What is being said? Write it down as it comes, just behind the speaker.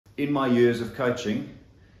in my years of coaching,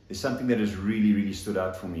 is something that has really stood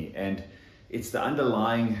out for me. And it's the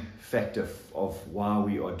underlying factor of why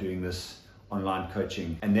we are doing this online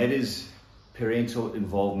coaching. And that is parental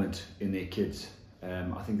involvement in their kids.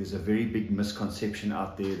 I think there's a very big misconception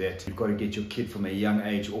out there that you've got to get your kid from a young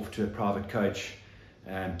age off to a private coach,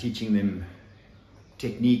 teaching them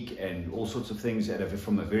technique and all sorts of things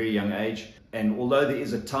from a very young age. And although there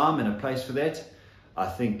is a time and a place for that, I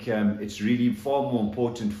think it's really far more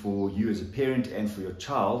important for you as a parent and for your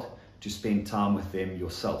child to spend time with them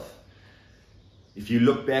yourself. If you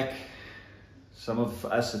look back, some of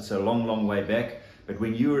us, it's a long way back, but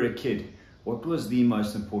when you were a kid, what was the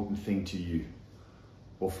most important thing to you?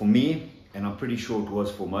 Well, for me, and I'm pretty sure it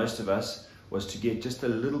was for most of us, was to get just a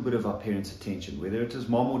little bit of our parents' attention. Whether it was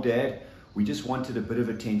mom or dad, we just wanted a bit of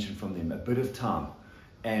attention from them, a bit of time,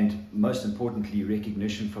 and most importantly,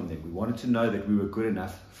 recognition from them. We wanted to know that we were good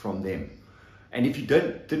enough from them. And if you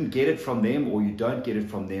didn't get it from them, or you don't get it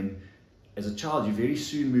from them, as a child, you very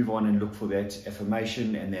soon move on and look for that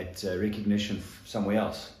affirmation and that recognition somewhere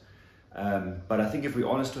else. But I think if we're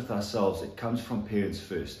honest with ourselves, it comes from parents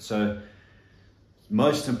first. So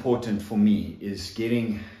most important for me is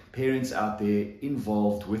getting parents out there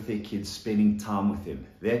involved with their kids, spending time with them.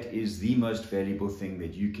 That is the most valuable thing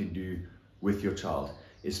that you can do with your child,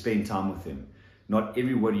 is spend time with them. Not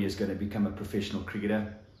everybody is going to become a professional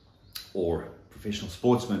cricketer or professional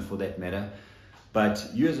sportsman for that matter, but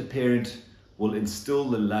you as a parent will instill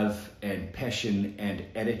the love and passion and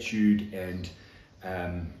attitude and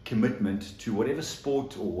commitment to whatever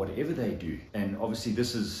sport or whatever they do. And obviously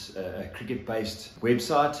this is a cricket-based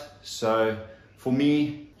website, so for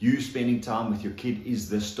me, you spending time with your kid is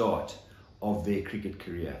the start of their cricket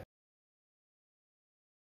career.